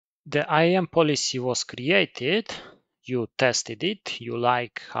The IAM policy was created, you tested it, you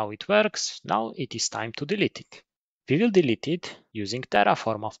like how it works, now it is time to delete it. We will delete it using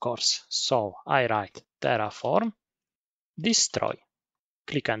Terraform, of course. So I write Terraform, destroy,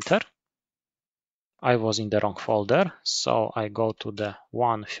 click enter. I was in the wrong folder, so I go to the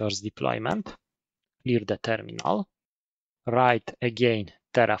first deployment, clear the terminal, write again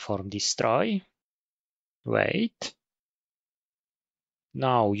Terraform destroy, wait.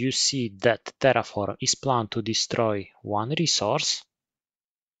 Now you see that Terraform is planned to destroy one resource.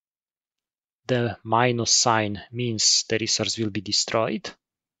 The minus sign means the resource will be destroyed.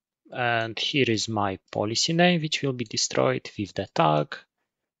 And here is my policy name, which will be destroyed with the tag,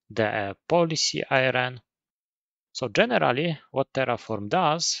 the policy I ran. So generally, what Terraform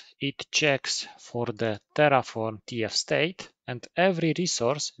does, it checks for the Terraform TF state, and every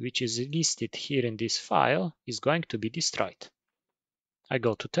resource which is listed here in this file is going to be destroyed. I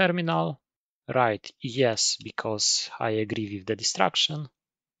go to terminal, write yes because I agree with the destruction,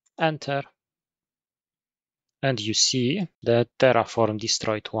 enter, and you see that Terraform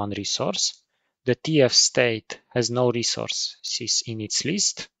destroyed one resource. The TF state has no resources in its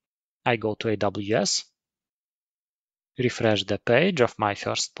list. I go to AWS, refresh the page of my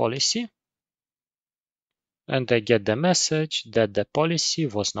first policy, and I get the message that the policy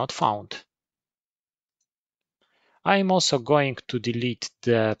was not found. I'm also going to delete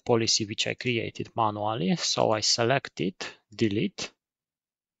the policy which I created manually, so I select it, delete.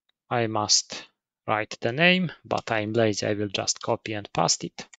 I must write the name, but I'm lazy, I will just copy and paste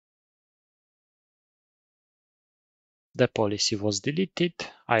it. The policy was deleted,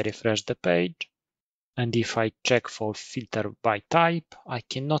 I refresh the page, and if I check for filter by type, I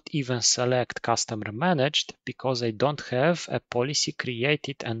cannot even select customer managed because I don't have a policy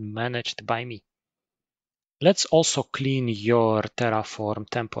created and managed by me. Let's also clean your Terraform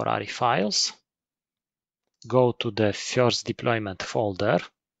temporary files. Go to the first deployment folder.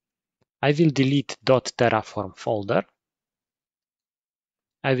 I will delete .terraform folder.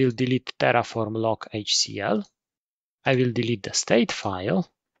 I will delete Terraform log HCL. I will delete the state file.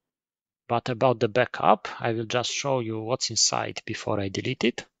 But about the backup, I will just show you what's inside before I delete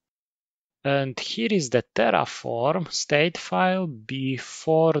it. And here is the Terraform state file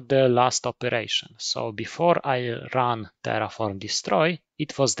before the last operation. So before I run Terraform destroy,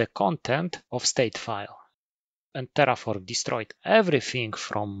 it was the content of state file. And Terraform destroyed everything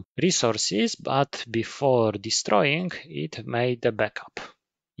from resources, but before destroying, it made the backup.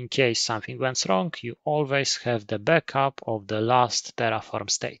 In case something went wrong, you always have the backup of the last Terraform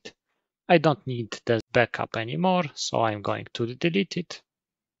state. I don't need the backup anymore, so I'm going to delete it.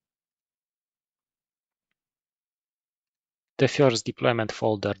 The first deployment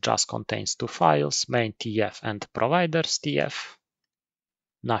folder just contains two files, main TF and providers TF.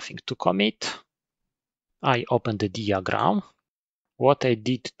 Nothing to commit. I open the diagram. What I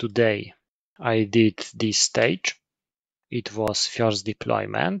did today, I did this stage. It was first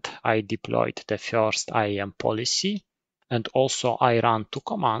deployment. I deployed the first IAM policy, and also I ran two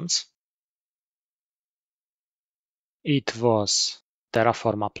commands. It was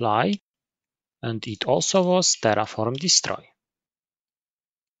Terraform apply, and it also was Terraform destroy.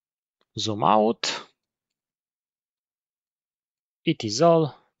 Zoom out. It is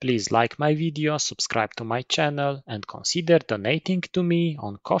all. Please like my video, subscribe to my channel, and consider donating to me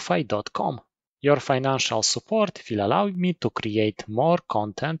on ko-fi.com. Your financial support will allow me to create more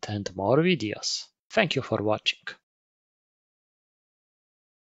content and more videos. Thank you for watching.